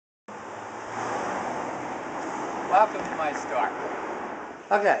Welcome to my store.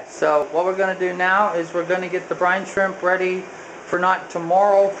 Okay, so what we're going to do now is we're going to get the brine shrimp ready for not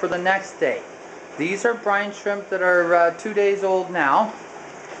tomorrow, for the next day. These are brine shrimp that are 2 days old now.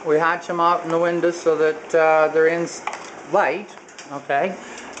 We hatch them out in the window so that they're in light. Okay,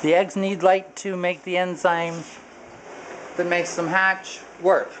 the eggs need light to make the enzyme that makes them hatch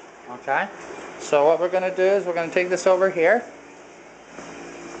work. Okay, so what we're going to do is we're going to take this over here.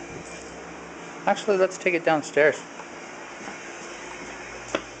 Actually, let's take it downstairs.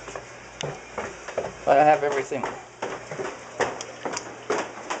 I have everything.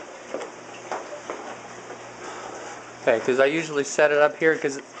 Okay, because I usually set it up here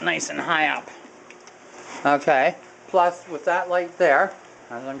because it's nice and high up. Okay, plus with that light there,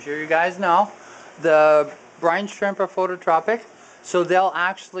 as I'm sure you guys know, the brine shrimp are phototropic, so they'll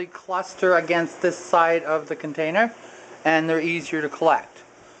actually cluster against this side of the container and they're easier to collect.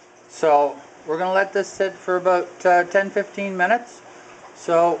 So we're going to let this sit for about 10-15 minutes.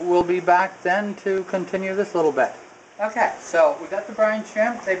 So we'll be back then to continue this a little bit. Okay, so we got the brine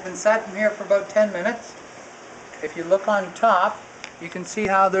shrimp. They've been sat in here for about 10 minutes. If you look on top, you can see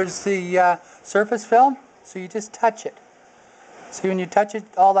how there's the surface film. So you just touch it. See, when you touch it,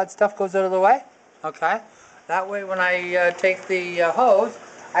 all that stuff goes out of the way. Okay, that way when I take the hose,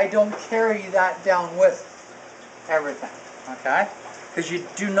 I don't carry that down with everything. Okay, because you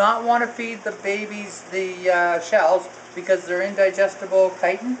do not want to feed the babies the shells, because they're indigestible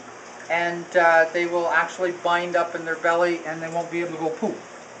chitin, and they will actually bind up in their belly and they won't be able to go poop.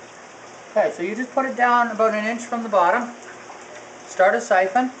 Okay, so you just put it down about 1 inch from the bottom, start a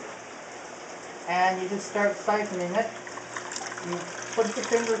siphon, and you just start siphoning it. You put the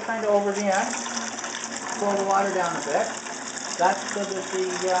finger kind of over the end, pull the water down a bit. That's so that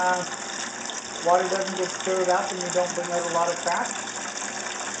the water doesn't get stirred up and you don't bring out a lot of cracks.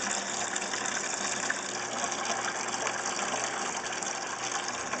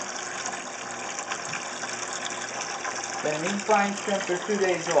 Then these brine shrimp are 2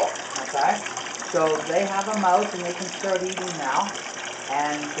 days old, okay? So they have a mouth and they can start eating now.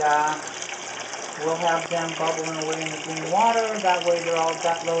 And we'll have them bubbling away in the green water. That way they're all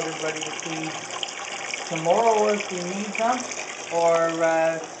gut loaded, ready to feed tomorrow if we need them,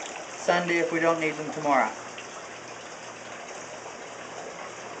 or Sunday if we don't need them tomorrow.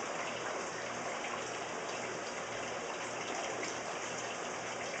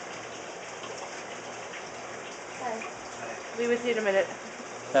 Be with you in a minute.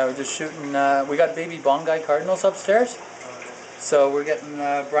 Now we're just shooting, we got baby Bangaii cardinals upstairs. So we're getting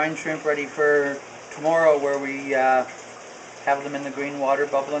brine shrimp ready for tomorrow, where we have them in the green water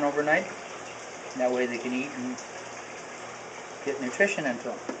bubbling overnight. That way they can eat and get nutrition into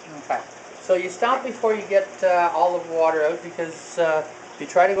them. Okay. So you stop before you get all of the water out, because if you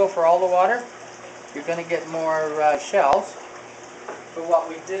try to go for all the water, you're going to get more shells. But what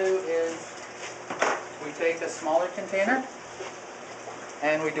we do is we take a smaller container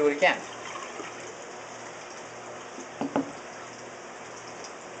and we do it again.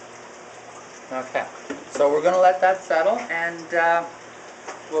 Okay, so we're going to let that settle, and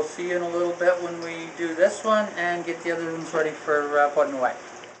we'll see you in a little bit when we do this one and get the other ones ready for putting away.